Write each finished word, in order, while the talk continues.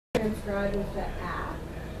transcribed with the A.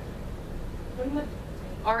 Wouldn't it?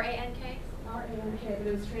 R-A-N-K? R-A-N-K, but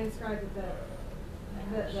it was transcribed with the A.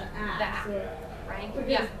 That, so, right? Because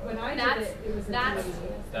Yeah. when I did it, it was a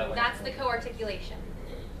That's the co-articulation.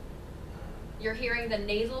 You're hearing the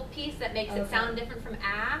nasal piece that makes it sound different from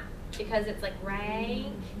A because it's like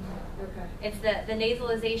rank. Okay. It's the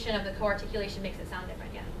nasalization of the co-articulation makes it sound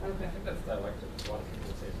different, yeah. Okay. I think that's dialectic. A lot of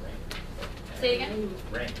people say rank. Say again?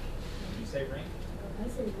 Rank. You say rank? I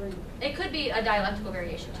say rank. It could be a dialectical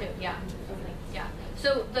variation too, yeah. Okay. Yeah.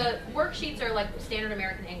 So the worksheets are like standard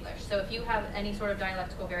American English. So if you have any sort of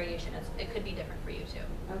dialectical variation, it could be different for you too.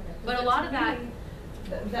 Okay. But a lot of that,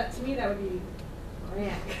 to me, that would be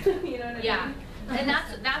rank. You know what I mean? yeah. And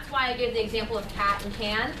that's why I gave the example of cat and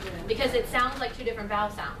can, because it sounds like two different vowel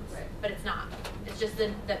sounds, right. but it's not. It's just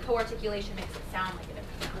the co-articulation makes it sound like a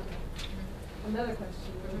different sound. Okay. Another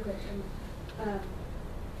question, really quick.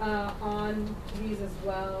 On these as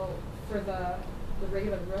well, for the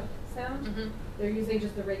regular rook sound, they're using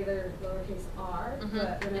just the regular lowercase r, but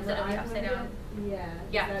whenever Instead of the I upside down. Yeah.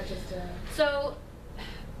 Is that just a... So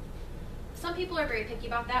some people are very picky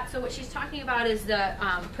about that. So what she's talking about is the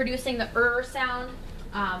producing the sound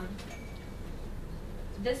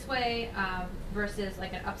this way versus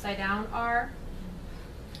like an upside down r.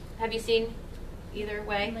 Have you seen either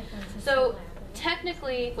way? Like so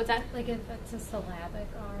technically, what's that? Like if it's a syllabic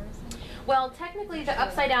R or something? Well, technically the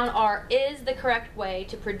upside down R is the correct way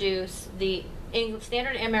to produce the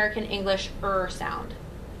standard American English sound.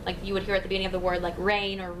 Like you would hear at the beginning of the word, like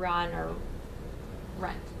rain or run or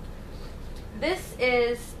rent. This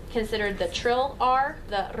is considered the trill R,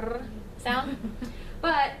 the R sound,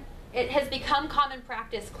 but it has become common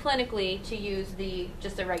practice clinically to use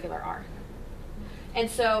just a regular R. And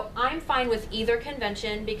so I'm fine with either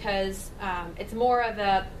convention because it's more of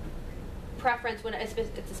a preference when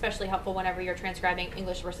it's especially helpful whenever you're transcribing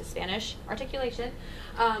English versus Spanish articulation.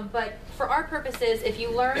 But for our purposes, if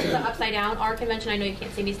you learn the upside down R convention, I know you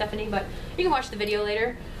can't see me, Stephanie, but you can watch the video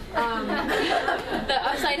later. The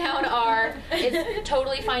upside down R is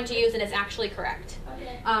totally fine to use and it's actually correct.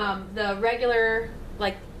 The regular,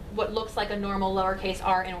 like what looks like a normal lowercase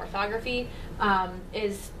r in orthography,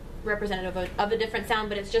 is representative of a different sound,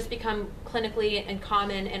 but it's just become clinically and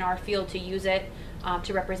common in our field to use it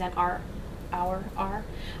to represent our R.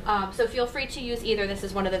 So feel free to use either. This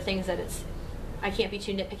is one of the things that I can't be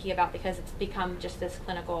too nitpicky about because it's become just this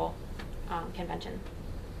clinical convention.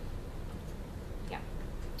 Yeah.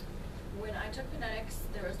 When I took phonetics,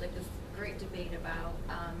 there was like this great debate about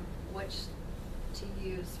which to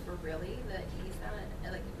use for really, the E sound,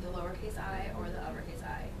 like the lowercase I or the uppercase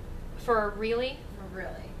I. For really? For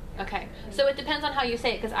really. Okay. So it depends on how you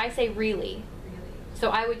say it, because I say really. Really. So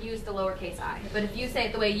I would use the lowercase I. But if you say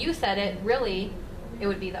it the way you said it, really, it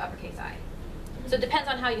would be the uppercase I. So it depends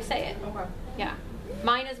on how you say it. Okay. Yeah.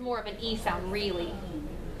 Mine is more of an E sound, really.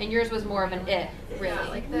 And yours was more of an I, really. Yeah,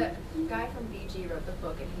 like the guy from BG wrote the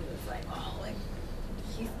book and he was like, oh, like,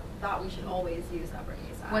 he thought we should always use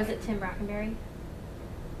uppercase I. Was it Tim Brackenberry?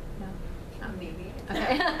 No. Maybe.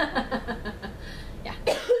 Okay. Yeah.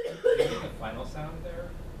 Did you mean the final sound there,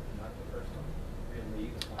 not the first one?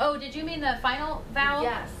 Really? Oh, did you mean the final vowel?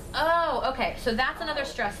 Yes. Oh, okay. So that's another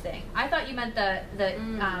stress thing. I thought you meant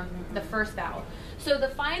the first vowel. So the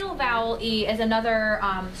final vowel E is another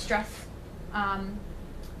stress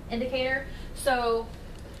indicator. So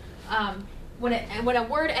when a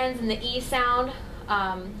word ends in the E sound,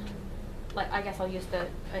 like I guess I'll use the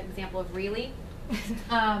example of really.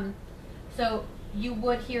 So you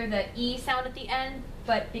would hear the E sound at the end,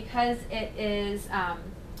 but because it is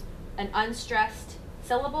an unstressed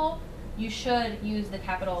syllable, you should use the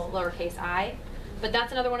capital lowercase I. But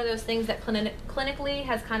that's another one of those things that clinically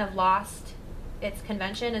has kind of lost its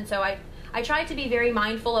convention, and so I try to be very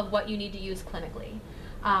mindful of what you need to use clinically.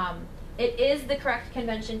 It is the correct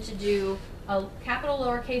convention to do a capital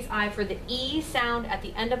lowercase I for the E sound at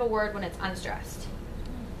the end of a word when it's unstressed.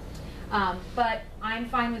 But I'm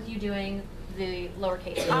fine with you doing the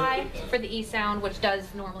lowercase I for the E sound, which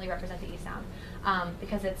does normally represent the E sound,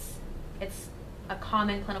 because it's a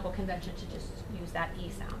common clinical convention to just use that E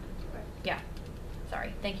sound. Yeah.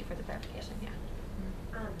 Sorry. Thank you for the clarification. Yeah.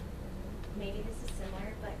 Maybe this is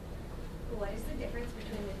similar, but what is the difference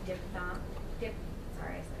between the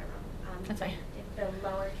sorry, I said it wrong. That's right. The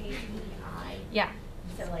lowercase e-I. Yeah.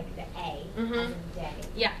 So like the A Mm-hmm. as in day.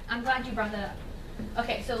 Yeah. I'm glad you brought that up.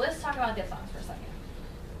 Okay, so let's talk about diphthongs for a second.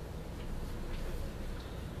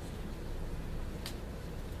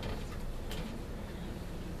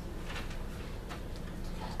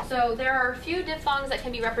 So there are a few diphthongs that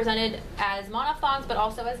can be represented as monophthongs, but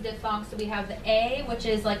also as diphthongs. So we have the A, which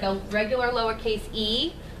is like a regular lowercase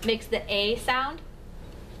e, makes the A sound.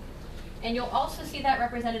 And you'll also see that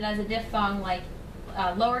represented as a diphthong, like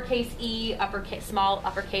lowercase e, small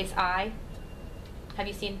uppercase I.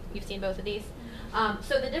 You've seen both of these?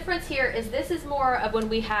 So the difference here is this is more of when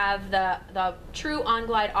we have the true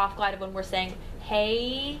on-glide, off-glide of when we're saying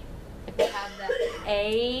hey. If we have the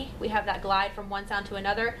A, we have that glide from one sound to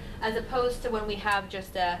another, as opposed to when we have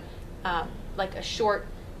just like a short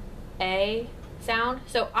A sound.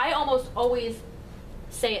 So I almost always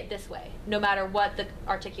say it this way, no matter what the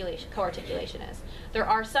co-articulation is. There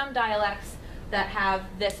are some dialects that have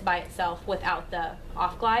this by itself without the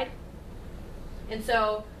off glide. And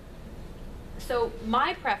so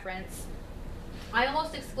my preference, I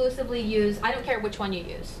almost exclusively use, I don't care which one you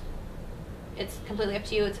use. It's completely up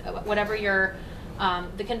to you. It's whatever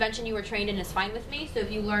the convention you were trained in is fine with me. So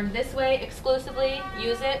if you learn this way exclusively,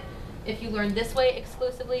 use it. If you learn this way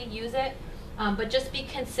exclusively, use it. But just be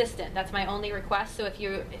consistent. That's my only request. So if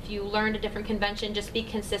you learned a different convention, just be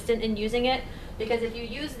consistent in using it. Because if you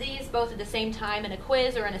use these both at the same time in a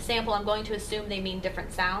quiz or in a sample, I'm going to assume they mean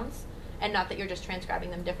different sounds, and not that you're just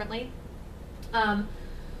transcribing them differently.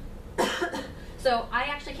 So I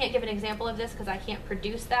actually can't give an example of this because I can't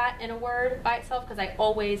produce that in a word by itself, because I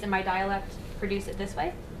always in my dialect produce it this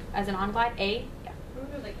way as an on-glide. A. Yeah.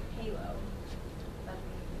 Remember like halo.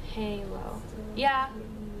 Halo. Yeah.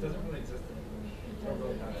 It doesn't really exist in English. You don't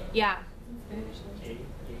really have a Yeah. A.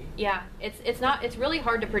 Yeah. It's really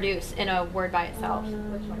hard to produce in a word by itself.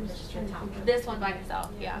 Which one? Just the top one? This one by itself.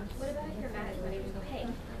 Yeah. What about your math when you just go, hey?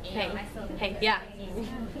 Hey. I still Hey. Yeah.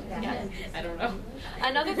 Yeah. I don't know.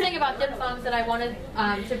 Another thing about diphthongs that I wanted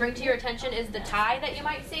to bring to your attention is the tie that you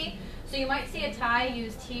might see. So you might see a tie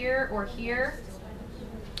used here or here.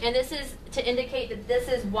 And this is to indicate that this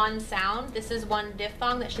is one sound. This is one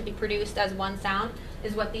diphthong that should be produced as one sound,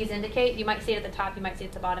 is what these indicate. You might see it at the top, you might see it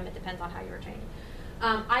at the bottom. It depends on how you were trained.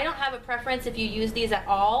 I don't have a preference if you use these at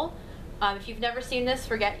all. If you've never seen this,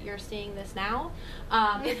 forget you're seeing this now.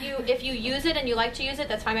 If you use it and you like to use it,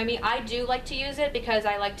 that's fine by me. I do like to use it because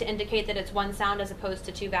I like to indicate that it's one sound as opposed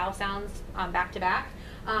to two vowel sounds back to back.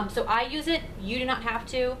 So I use it. You do not have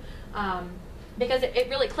to, because it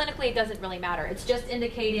really clinically it doesn't really matter. It's just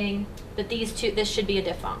indicating that this should be a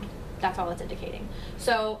diphthong. That's all it's indicating.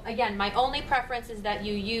 So again, my only preference is that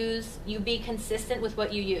you be consistent with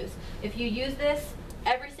what you use. If you use this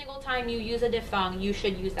every single time you use a diphthong, you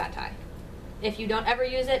should use that tie. If you don't ever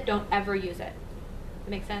use it, don't ever use it. That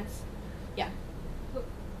make sense? Yeah.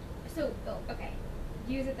 So, okay.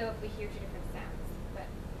 Use it though if we hear two different sounds,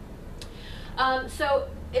 but. So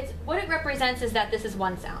what it represents is that this is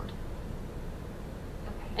one sound.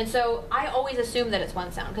 Okay. And so I always assume that it's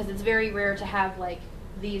one sound because it's very rare to have like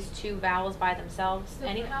these two vowels by themselves So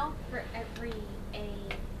anyhow. For every A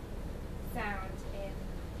sound in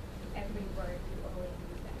every word, you always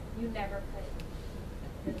use that. You never put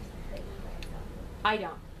the E by itself. I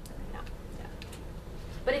don't. No. Yeah.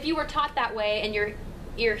 But if you were taught that way and your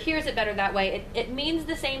ear hears it better that way, it means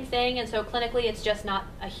the same thing, and so clinically it's just not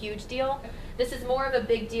a huge deal. Okay. This is more of a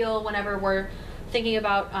big deal whenever we're thinking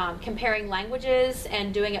about comparing languages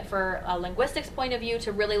and doing it for a linguistics point of view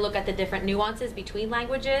to really look at the different nuances between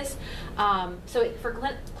languages.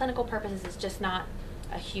 For clinical purposes, it's just not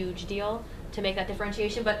a huge deal to make that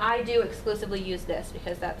differentiation, but I do exclusively use this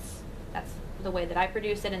because that's the way that I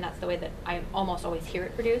produce it, and that's the way that I almost always hear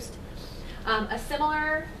it produced. A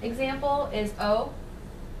similar example is O.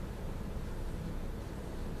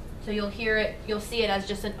 So you'll see it as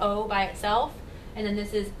just an O by itself, and then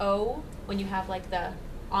this is O when you have like the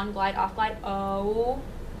on-glide, off-glide, O,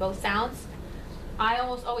 both sounds. I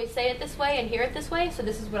almost always say it this way and hear it this way, so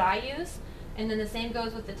this is what I use. And then the same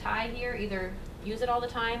goes with the tie here, either use it all the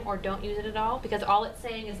time or don't use it at all, because all it's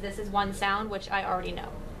saying is this is one sound, which I already know.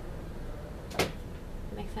 That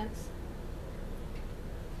make sense?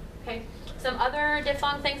 Okay, some other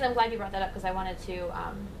diphthong things. I'm glad you brought that up because I wanted to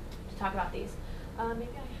talk about these. Maybe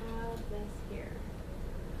I have this here.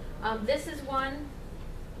 This is one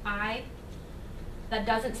I that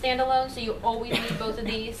doesn't stand alone, so you always need both of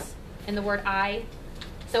these in the word I.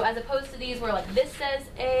 So as opposed to these where like this says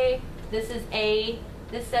A, this is A,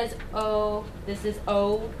 this says O, this is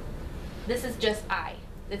O, this is just I.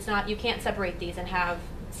 It's not, you can't separate these and have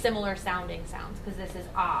similar sounding sounds because this is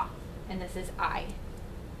ah and this is I.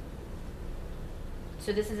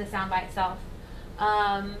 So this is a sound by itself.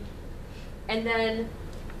 And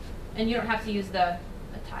you don't have to use the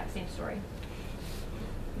tie, same story.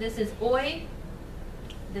 This is oi,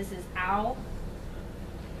 this is ow.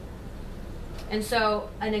 And so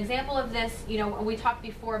an example of this, we talked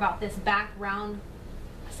before about this background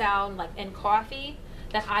sound like in coffee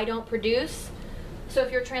that I don't produce. So if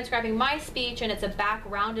you're transcribing my speech and it's a back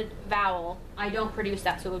rounded vowel, I don't produce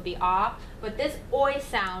that, so it would be ah. But this oi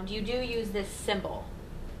sound, you do use this symbol.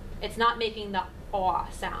 It's not making the aw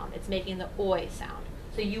sound, it's making the oi sound.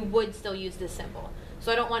 So you would still use this symbol.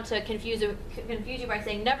 So I don't want to confuse you by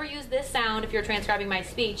saying never use this sound if you're transcribing my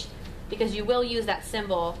speech, because you will use that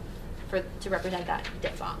symbol to represent that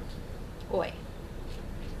diphthong. Oi.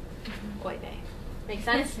 Oi vey. Make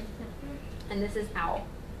sense? And this is ow.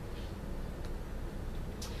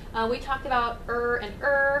 We talked about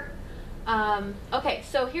and okay,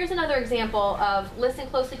 so here's another example of listen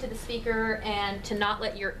closely to the speaker and to not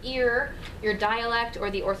let your ear, your dialect,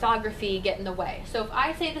 or the orthography get in the way. So if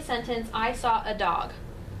I say the sentence, I saw a dog,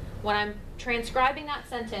 when I'm transcribing that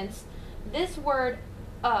sentence, this word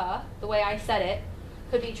the way I said it,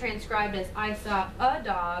 could be transcribed as I saw a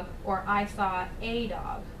dog or I saw a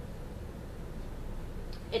dog.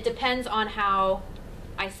 It depends on how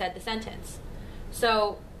I said the sentence.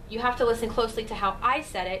 So you have to listen closely to how I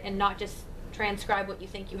said it and not just transcribe what you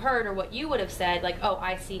think you heard or what you would have said, like, oh,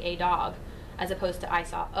 I see a dog, as opposed to I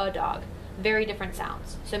saw a dog. Very different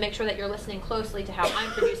sounds. So make sure that you're listening closely to how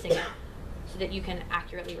I'm producing it so that you can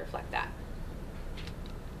accurately reflect that.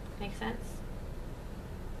 Make sense?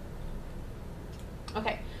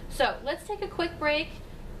 Okay, so let's take a quick break.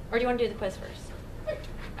 Or do you want to do the quiz first?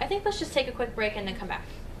 I think let's just take a quick break and then come back.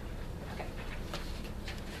 Okay.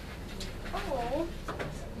 Oh.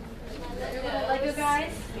 Lego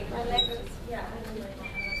guys? My Legos. Yeah.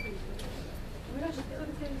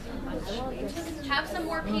 Have some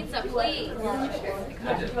more pizza, please. You're welcome.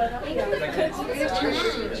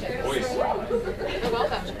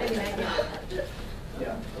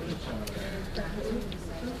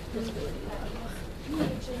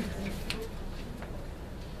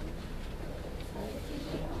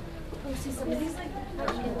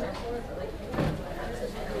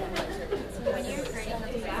 When you're creating the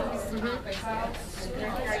vowels, how strict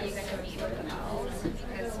are you going to be with the vowels?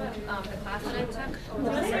 Because the class that I took, I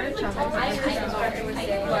thought it was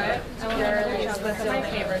some of my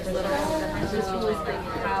favorites,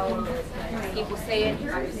 how people say it,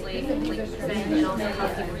 obviously, and also how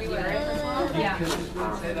people hear it. Yeah.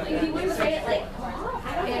 You wouldn't say it like,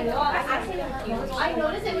 I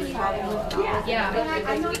noticed it when you talk about dogs. Yeah,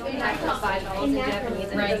 because we have 5 vowels in Japanese,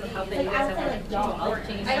 and it doesn't help that you guys have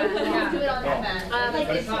 14. I don't know how to do it on that.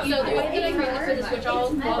 So the way that I create for this, which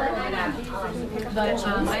I'll walk over that, but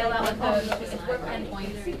I allow like it's worth 10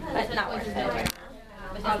 points, but not worth nowhere.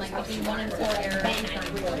 But then like between 1 and 4 errors,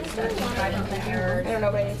 5 and 10 errors. I don't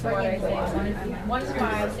know what it's for. 1 is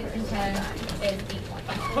 5, 6 and 10 is 8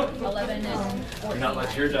 points. 11 and 14. Not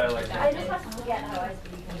much your dialect. I just have to forget how I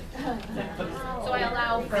speak. So I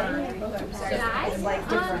allow for like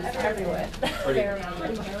different everywhere.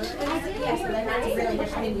 Yes, and then that's really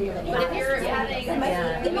just but if you're having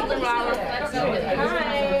I don't know if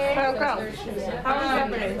Hi. How go? How was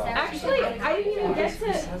Jeopardy? Actually, I didn't even get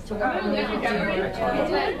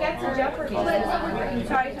to Jeopardy.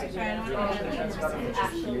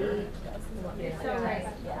 Sorry,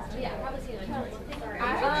 yeah, probably see it.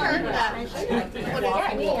 I've heard that.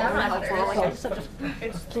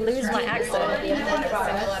 To lose my accent.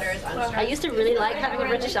 I used to really like having a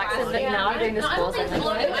British accent, but now doing this course, I'm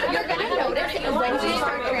like, You're going to notice when you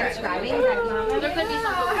start transcribing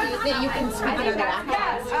that you can speak in other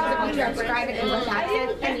accents. If you transcribe an English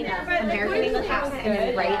accent and American English accent and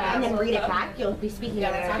then write and then read it back, you'll be speaking in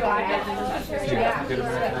other accents.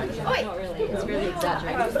 not really. It's really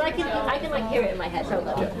exaggerated. But I can like hear it in my head. So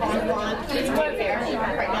It's more fair.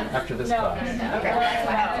 After this class.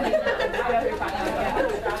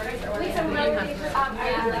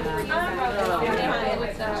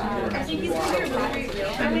 I think he's going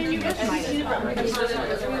to I mean, you just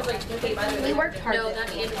we worked hard. No, not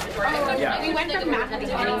the We went from math to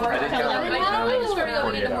anywhere to I just started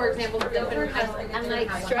going into more examples of different I'm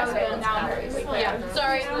like stressful now. Yeah,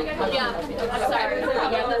 sorry. Yeah, I'm sorry.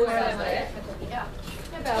 Yeah,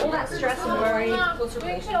 All that stress and worry.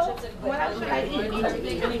 What else should I eat?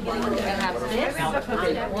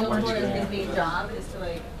 Job is to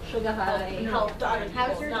like sugar high. Help daughters.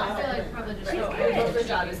 How's your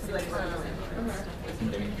Job is to like I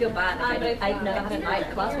feel bad. I've never had a night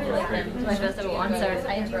class with like them. My first ever one, so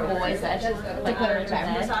I always said like put her into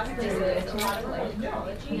bed. I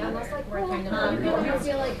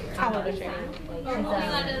feel like television.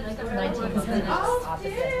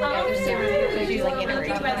 she's like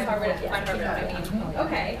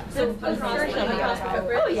Okay. So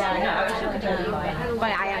oh yeah, no.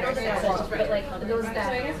 But I understand. But like those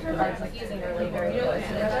that are using her like very close.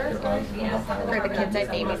 For the kids I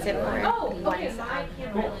babysit for. Oh, One's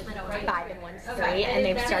 5 and one's 3, and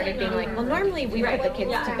they've started being like, well, normally we put the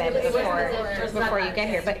kids to bed before you get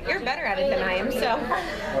here, but you're better at it than I am, so.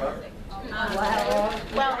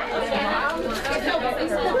 Well,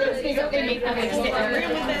 they make them sit in the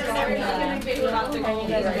room with us and everything.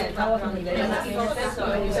 I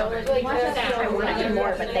want to do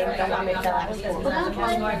more, but they don't want me to fill out school.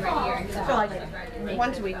 So like,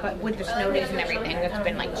 once a week, but with the snow days and everything, it's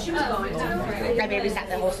been like, I babysat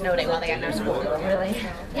the whole snow day while they had no school. Really?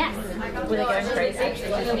 Yes. Were they going crazy?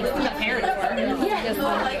 The parents were. Yes.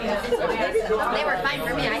 They were fine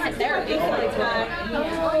for me. I had therapy.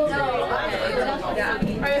 I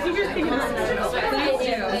think you're thinking of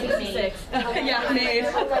 66. Yeah, made.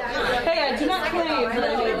 Hey, I do not claim that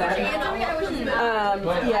I made that.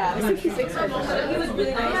 Yeah, 66. He said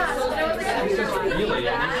really,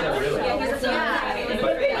 yeah, he said really.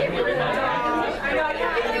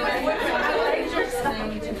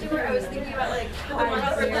 But I was thinking about like how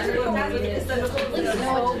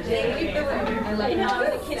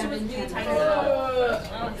the kitchen was really tiny,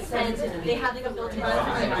 and they had like a built-in like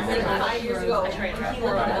 5 years ago. He lived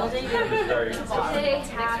in the building.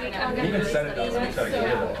 he even said it though when he said it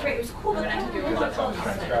clear though. Great, it was cool. Because that's how it's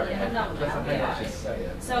transcribed. That's the thing, just say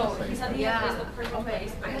it. So he said he had the perfect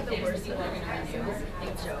place. I had the worst people organizing.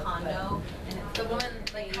 It's a condo, and the woman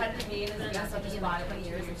like had to be in his guest up his body 20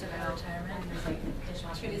 years into her retirement. And there's like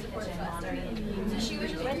 2 days before the class started. So she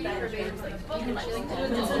was just like verbatim like book, and she like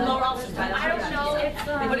did no wrong. I don't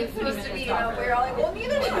know what it's supposed to be. You know, we're all like, well,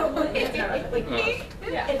 neither do. Like me,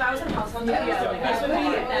 if I was in a household, this would be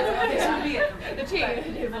it. This would be it. The team.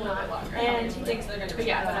 And he thinks they're gonna. But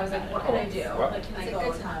yeah, but I was like, what can I do? Like, can I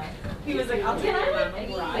go? He was like, I'll take it.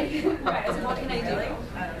 Right. I said, what can I do?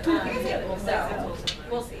 So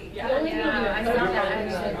we'll see. Yeah. I know that.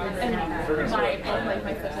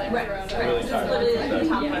 My sister.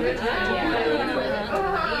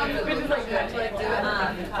 Really tired.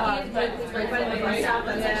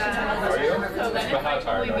 Are you? But how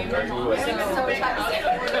tired are you? Are you like, you're exceptionally tired.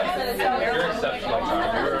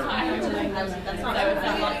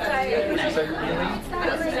 She said really?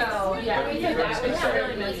 But you're just going to say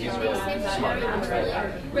he's really smart.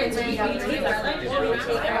 Right, so you take our lunch. I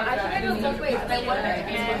think I go both ways, but I wonder if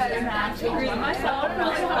it's because I myself,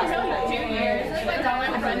 2 years. My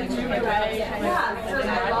daughter friends moved away. Yeah, so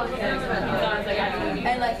I love them.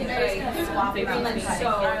 And like, you know, just kind of swap around. Like, so I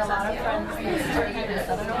had a lot of friends.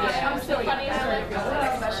 I'm still funny.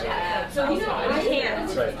 So you know, I can't.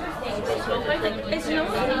 Like, it's no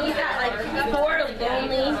funny that like people are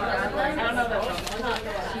lonely. I don't know that.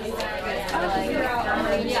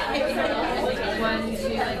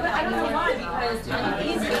 But I don't know why, because it's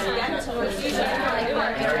easy to get to where it's usually like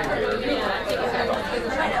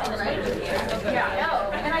yeah.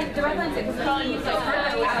 And the red line's like, because he was like,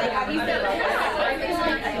 how do you feel?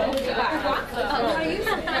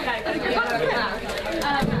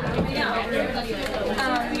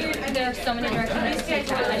 There are so many directions I take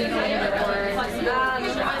that I didn't know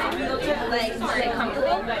like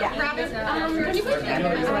comfortable. Yeah. Can you put together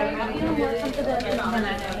more comfortable than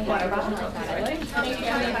a water bottle like that?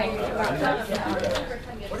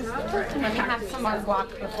 Let me have some more guac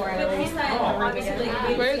before I leave.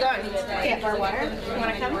 Where are you going? Get more water. You want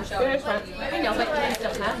to come? There's one. I know, but I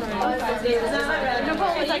still have one.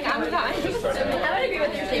 It's like, I'm fine. I would agree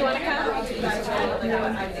with you. Do you want to come?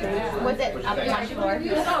 Was it up on one floor?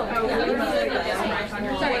 Oh.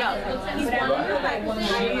 Sorry, no.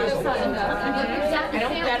 I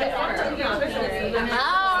don't get it.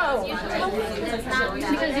 Oh!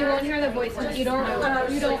 Because you won't hear the voices. You don't,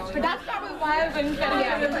 but that's probably why I've been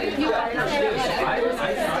getting I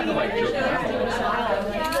kind of like joking around.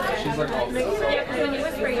 She's like, oh, yeah, because when you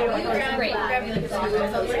whisper, you go, great. So, I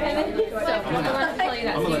want to tell you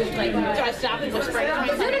that. So, like, do I stop and whisper? No. I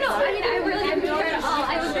mean, I really didn't care at all.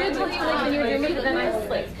 I was going to tell you, like, when you were doing it, but then I was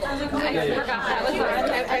like, I forgot that was hard.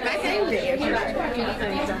 Am I angry? I'm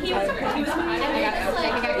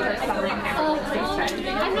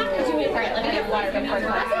not going to do it. All right, let me get water before the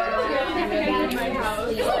last.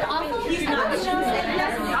 He's an awful. He's not.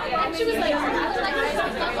 And she was like, I'm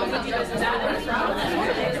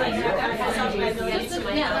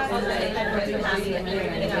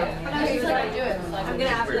gonna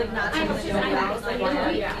have to like not too much.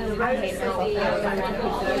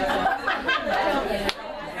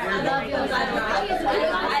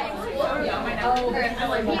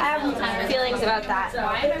 I have feelings about about that.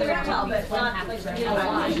 They're gonna tell, but not like a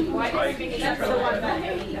lot. Except for the one that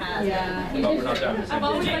he has. Yeah. But we're not down to I've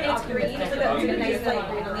always been it's green, so that's a nice light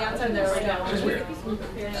green. On the outside, they're like Which is weird.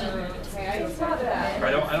 I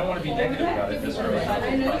don't want to be negative about it this early.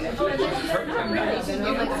 I know you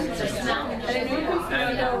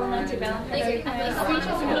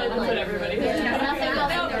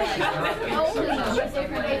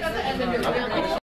And